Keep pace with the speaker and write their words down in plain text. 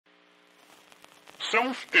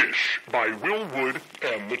Self-Ish by Will Wood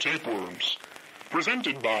and the Tapeworms.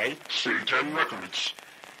 Presented by Satan Records.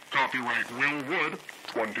 Copyright Will Wood,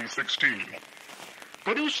 2016.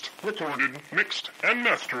 Produced, recorded, mixed, and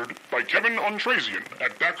mastered by Kevin Ontrazian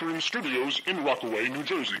at Backroom Studios in Rockaway, New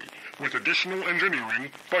Jersey, with additional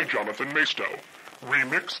engineering by Jonathan Maisto.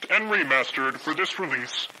 Remixed and remastered for this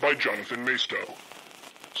release by Jonathan Maisto.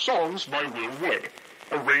 Songs by Will Wood.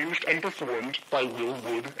 Arranged and performed by Will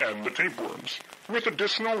Wood and the Tapeworms, with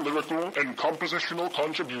additional lyrical and compositional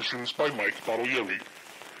contributions by Mike Battaglieri.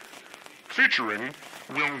 Featuring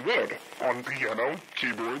Will Wood on piano,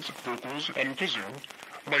 keyboards, vocals, and kazoo,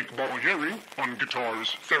 Mike Battaglieri on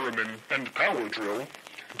guitars, theremin, and power drill,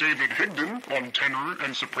 David Higdon on tenor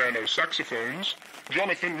and soprano saxophones,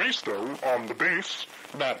 Jonathan Maisto on the bass,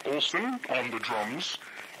 Matt Olson on the drums,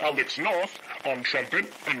 Alex Knopf on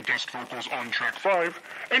trumpet and guest vocals on track 5,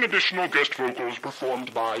 and additional guest vocals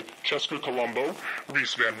performed by Cheska Colombo,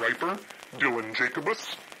 Reese Van Riper, Dylan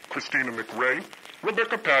Jacobus, Christina McRae,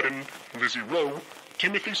 Rebecca Padden, Lizzie Rowe,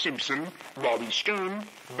 Timothy Simpson, Robbie Stern,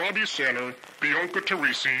 Bobby Sanner, Bianca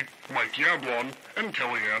Teresi, Mike Yablon, and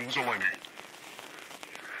Kellyanne Zeleny.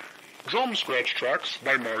 Drum scratch tracks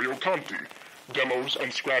by Mario Conti. Demos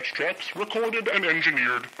and scratch tracks recorded and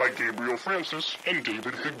engineered by Gabriel Francis and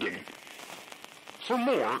David Higdon. For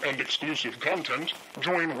more and exclusive content,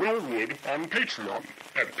 join Will Wood on Patreon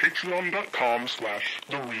at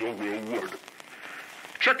patreon.com/TheRealWillWood.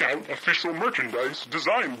 Check out official merchandise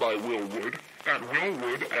designed by Will Wood at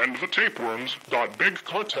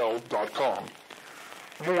willwoodandthetapeworms.bigcartel.com.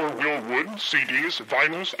 More Will Wood, CDs,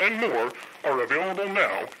 vinyls, and more are available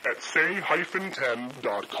now at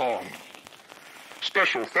say-10.com.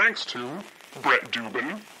 Special thanks to Brett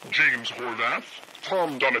Dubin, James Horvath,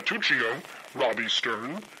 Tom Donatuccio, Robbie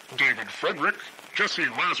Stern, David Frederick, Jesse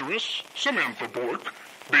Lazarus, Samantha Bork,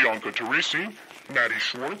 Bianca Teresi, Maddie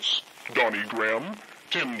Schwartz, Donnie Graham,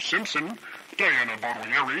 Tim Simpson, Diana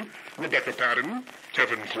Battaglieri, Rebecca Padden,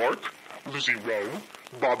 Kevin Clark, Lizzie Rowe,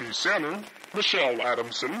 Bobby Sanner, Michelle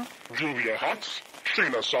Adamson, Julia Hotz,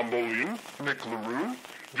 Shayna Sambolin, Nick LaRue,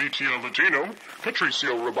 Vitia Latino,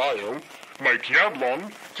 Patricio Raballo, Mike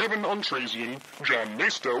Yablon, Kevin Ontrazian, John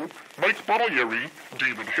Maisto, Mike Battaglieri,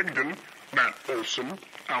 David Higdon, Matt Olson,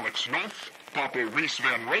 Alex Knopf, Papa Reese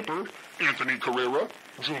Van Riper, Anthony Carrera,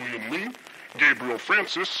 Julian Lee, Gabriel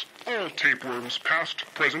Francis, all tapeworms past,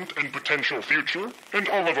 present, and potential future, and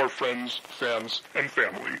all of our friends, fans, and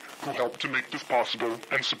family who helped to make this possible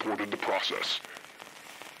and supported the process.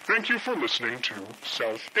 Thank you for listening to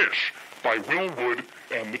Self-Ish by Will Wood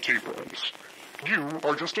and the Tapeworms. You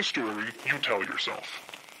are just a story you tell yourself.